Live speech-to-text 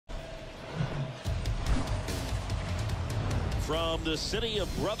From the city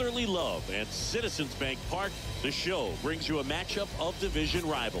of brotherly love and Citizens Bank Park, the show brings you a matchup of division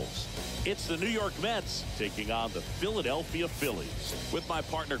rivals. It's the New York Mets taking on the Philadelphia Phillies. With my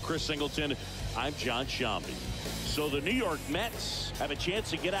partner Chris Singleton, I'm John Shambi. So the New York Mets have a chance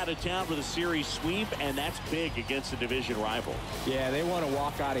to get out of town with a series sweep, and that's big against a division rival. Yeah, they want to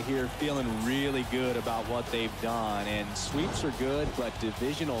walk out of here feeling really good about what they've done. And sweeps are good, but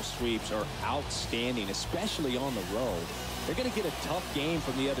divisional sweeps are outstanding, especially on the road. They're going to get a tough game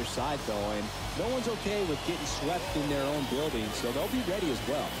from the other side, though, and no one's okay with getting swept in their own building, so they'll be ready as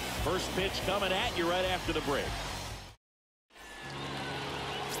well. First pitch coming at you right after the break.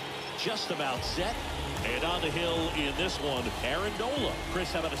 Just about set. And on the hill in this one, Aaron Nola.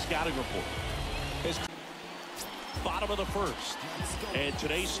 Chris, how about a scouting report? Bottom of the first. And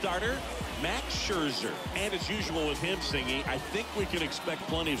today's starter, Max Scherzer. And as usual with him singing, I think we can expect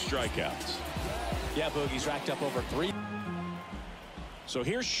plenty of strikeouts. Yeah, Boogie's racked up over 3. So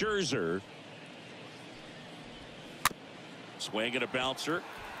here's Scherzer. Swing and a bouncer.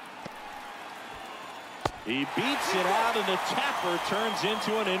 He beats it out, and the tapper turns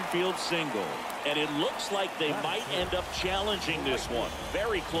into an infield single. And it looks like they might end up challenging this one.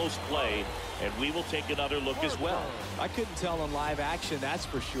 Very close play, and we will take another look as well. I couldn't tell on live action, that's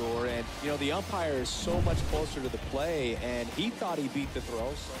for sure. And, you know, the umpire is so much closer to the play, and he thought he beat the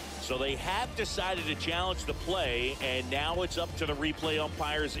throw. So they have decided to challenge the play, and now it's up to the replay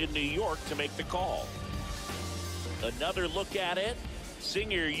umpires in New York to make the call. Another look at it.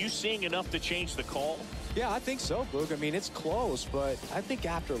 Singer, are you seeing enough to change the call? Yeah, I think so, Boog. I mean, it's close, but I think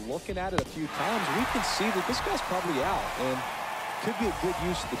after looking at it a few times, we can see that this guy's probably out and could be a good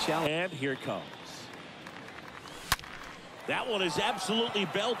use of the challenge. And here it comes. That one is absolutely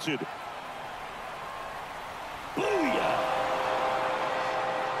belted. Booyah!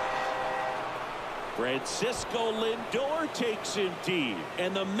 Francisco Lindor takes him deep,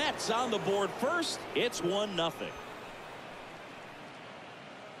 and the Mets on the board first. It's 1-0.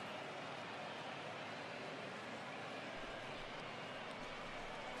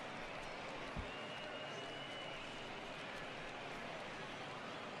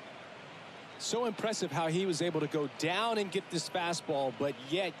 So impressive how he was able to go down and get this fastball, but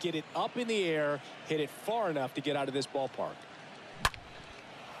yet get it up in the air, hit it far enough to get out of this ballpark.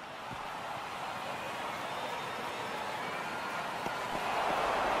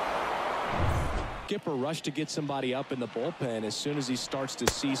 Skipper rushed to get somebody up in the bullpen as soon as he starts to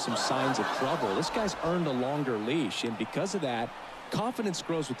see some signs of trouble. This guy's earned a longer leash, and because of that, confidence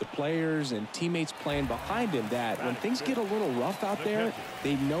grows with the players and teammates playing behind him, that when things get a little rough out there,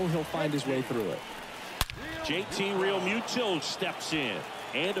 they know he'll find his way through it. JT Realmuto steps in,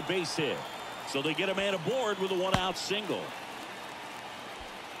 and a base hit. So they get a man aboard with a one-out single.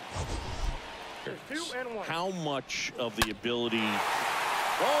 How much of the ability...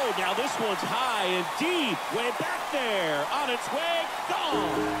 Oh, now this one's high and deep. Way back there. On its way.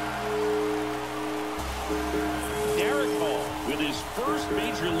 Gone. With his first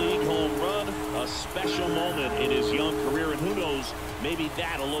major league home run, a special moment in his young career, and who knows, maybe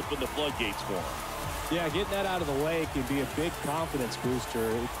that'll open the floodgates for him. Yeah, getting that out of the way can be a big confidence booster.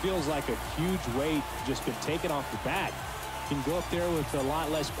 It feels like a huge weight just been taken off the bat. You can go up there with a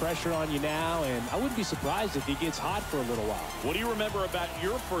lot less pressure on you now, and I wouldn't be surprised if he gets hot for a little while. What do you remember about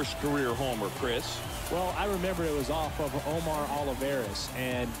your first career homer, Chris? Well, I remember it was off of Omar Olivares,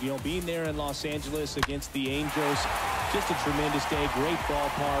 and, you know, being there in Los Angeles against the Angels, just a tremendous day, great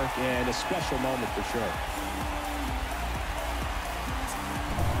ballpark, and a special moment for sure.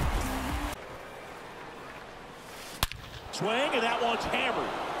 Swing, and that one's hammered.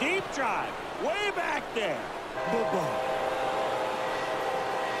 Deep drive, way back there. Bye-bye.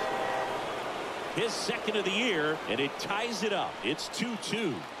 His second of the year, and it ties it up. It's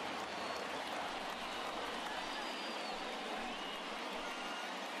 2-2.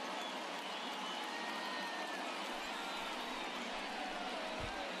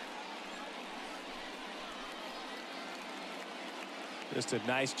 Just a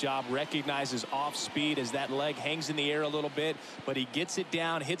nice job. Recognizes off speed as that leg hangs in the air a little bit, but he gets it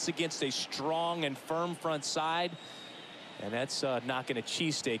down, hits against a strong and firm front side, and that's knocking a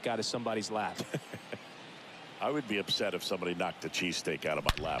cheesesteak out of somebody's lap. I would be upset if somebody knocked a cheesesteak out of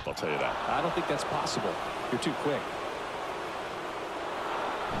my lap, I'll tell you that. I don't think that's possible. You're too quick.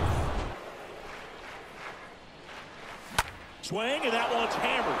 Swing, and that one's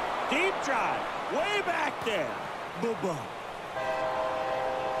hammered. Deep drive, way back there. Bye-bye.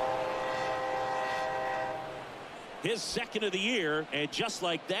 His second of the year, and just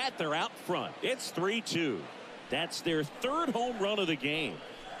like that, they're out front. It's 3-2. That's their third home run of the game.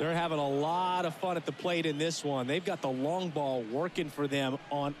 They're having a lot of fun at the plate in this one. They've got the long ball working for them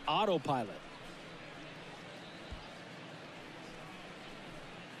on autopilot.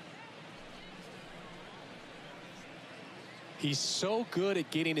 He's so good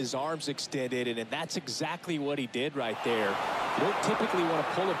at getting his arms extended, and that's exactly what he did right there. You don't typically want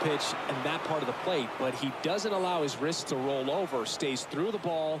to pull a pitch in that part of the plate, but he doesn't allow his wrists to roll over, stays through the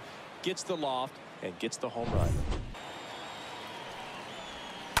ball, gets the loft, and gets the home run.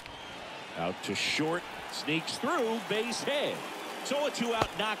 Out to short, sneaks through, base hit. So a 2-out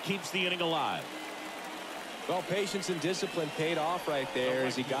knock keeps the inning alive. Well, patience and discipline paid off right there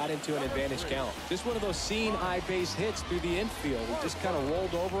as he got into an advantage count. Just one of those seeing eye base hits through the infield. He just kind of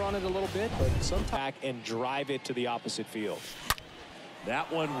rolled over on it a little bit, but sometimes back and drive it to the opposite field.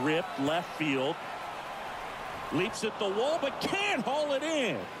 That one ripped left field. Leaps at the wall, but can't haul it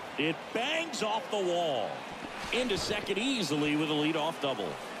in. It bangs off the wall. Into second easily with a leadoff double.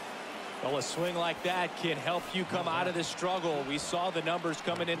 Well, a swing like that can help you come out of this struggle. We saw the numbers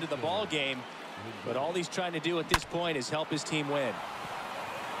coming into the ball game, but all he's trying to do at this point is help his team win.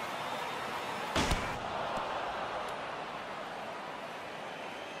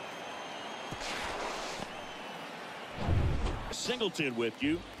 Singleton with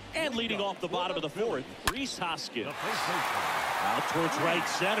you, and leading off the bottom of the fourth, Rhys Hoskins. Out towards right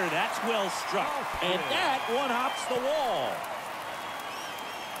center. That's well struck, and that one hops the wall.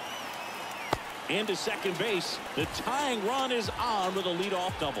 Into second base. The tying run is on with a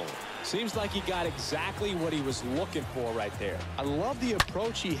leadoff double. Seems like he got exactly what he was looking for right there. I love the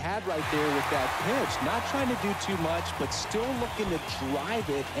approach he had right there with that pitch. Not trying to do too much, but still looking to drive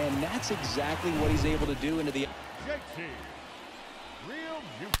it, and that's exactly what he's able to do into the...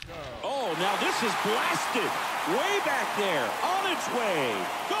 Oh, now this is blasted. Way back there. On its way.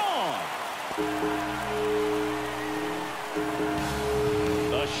 Gone.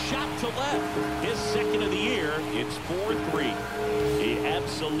 A shot to left. His second of the year. It's 4-3. He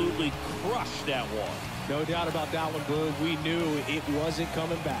absolutely crushed that one. No doubt about that one, Boog. We knew it wasn't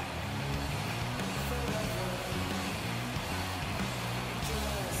coming back.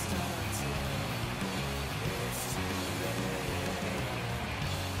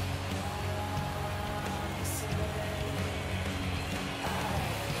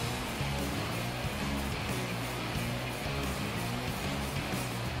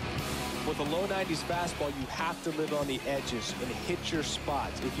 With a low 90s fastball, you have to live on the edges and hit your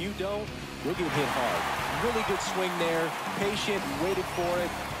spots. If you don't, you'll get hit hard. Really good swing there. Patient, waited for it.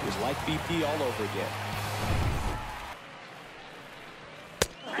 It was like BP all over again.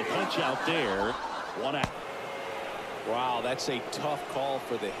 The punch out there. 1 out. Wow, that's a tough call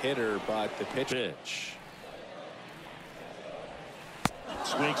for the hitter, but the pitch.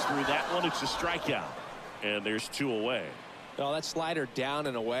 Swings through that one. It's a strikeout. And there's 2 away. No, that slider down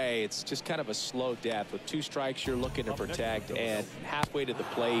and away, it's just kind of a slow death. With 2 strikes, you're looking to protect, and halfway to the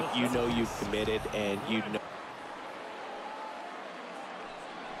plate, you know you've committed, and you know.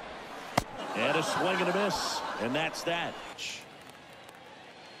 And a swing and a miss, and that's that.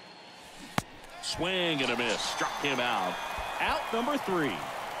 Swing and a miss, struck him out. Out number 3.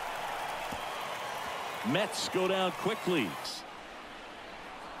 Mets go down quickly.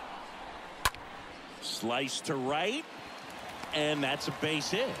 Slice to right. And that's a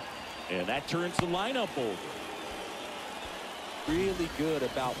base hit. And that turns the lineup over. Really good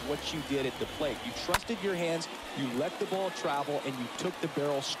about what you did at the plate. You trusted your hands, you let the ball travel, and you took the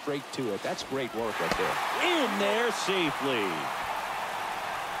barrel straight to it. That's great work right there. In there safely.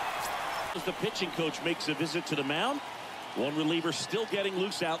 As the pitching coach makes a visit to the mound, one reliever still getting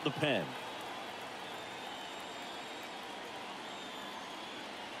loose out in the pen.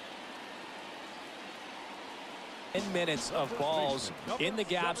 10 minutes of balls in the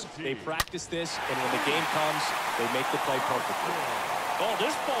gaps. They practice this, and when the game comes, they make the play perfectly. Oh,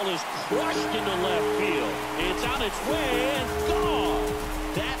 this ball is crushed into left field. It's on its way and gone.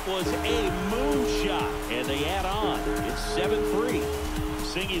 That was a moonshot, and they add on. It's 7-3.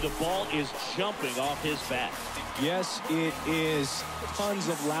 Singy, the ball is jumping off his bat. Yes, it is. Tons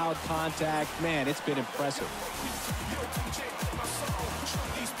of loud contact. Man, it's been impressive.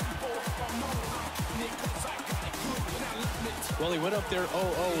 Well, he went up there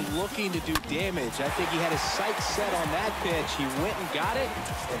 0-0 looking to do damage. I think he had his sights set on that pitch. He went and got it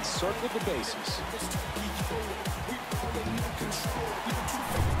and circled the bases.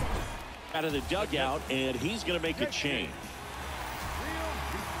 Out of the dugout, and he's going to make a change.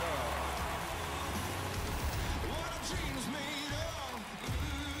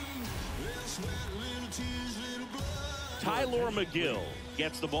 Tyler McGill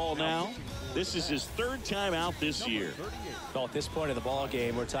gets the ball now. This is his third time out this year. Well, at this point of the ball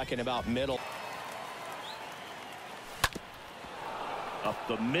game, we're talking about middle. Up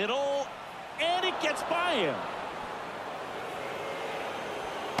the middle, and it gets by him.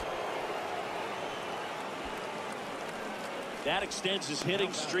 That extends his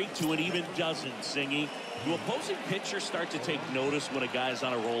hitting streak to an even dozen, Singy. Do opposing pitchers start to take notice when a guy's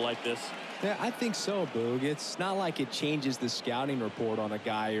on a roll like this? Yeah, I think so, Boog. It's not like it changes the scouting report on a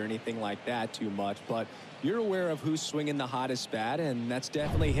guy or anything like that too much, but you're aware of who's swinging the hottest bat, and that's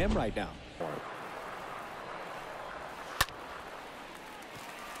definitely him right now.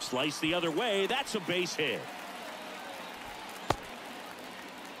 Slice the other way. That's a base hit.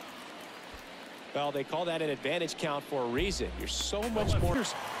 Well, they call that an advantage count for a reason. You're so much more.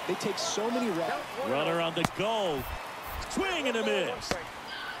 They take so many reps. Runner on the go. Swing and a miss.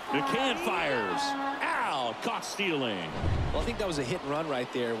 McCann fires. Ow, caught stealing. Well, I think that was a hit and run right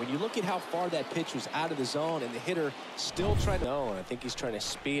there. When you look at how far that pitch was out of the zone and the hitter still trying to. No, I think he's trying to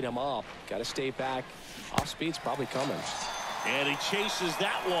speed him up. Got to stay back. Off speed's probably coming. And he chases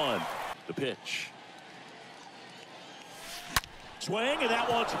that one. The pitch. Swing, and that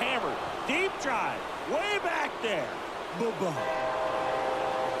one's hammered. Deep drive. Way back there. Boo-boo.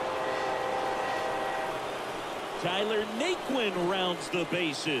 Tyler Naquin rounds the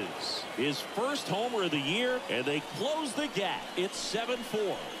bases. His first homer of the year, and they close the gap. It's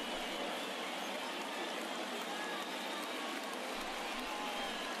 7-4.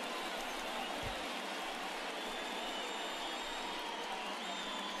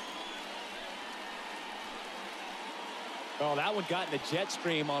 Oh, that one got in the jet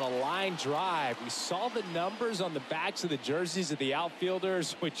stream on a line drive. We saw the numbers on the backs of the jerseys of the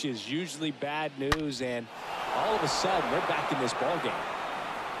outfielders, which is usually bad news, and all of a sudden they're back in this ball game.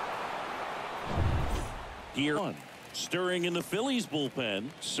 Here on, stirring in the Phillies bullpen,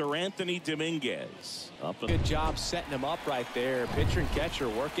 Sir Anthony Dominguez. Good job setting him up right there. Pitcher and catcher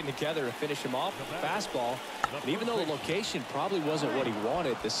working together to finish him off with the fastball. And even though the location probably wasn't what he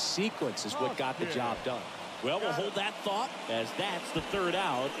wanted, the sequence is what got the job done. Well, we'll hold that thought as that's the third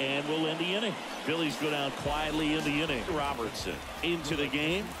out, and we'll end the inning. Phillies go down quietly in the inning. Robertson into the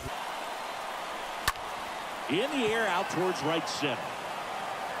game. In the air out towards right center.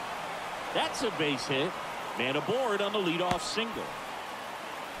 That's a base hit. Man aboard on the leadoff single.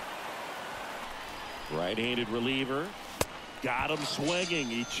 Right-handed reliever. Got him swinging.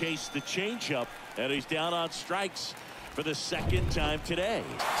 He chased the changeup, and he's down on strikes for the second time today.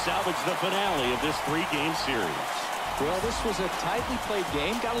 Salvage the finale of this three-game series. Well, this was a tightly played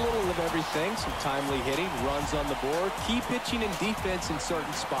game. Got a little of everything. Some timely hitting, runs on the board, key pitching and defense in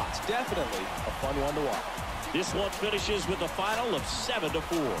certain spots. Definitely a fun one to watch. This one finishes with a final of 7-4.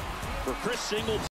 For Chris Singleton.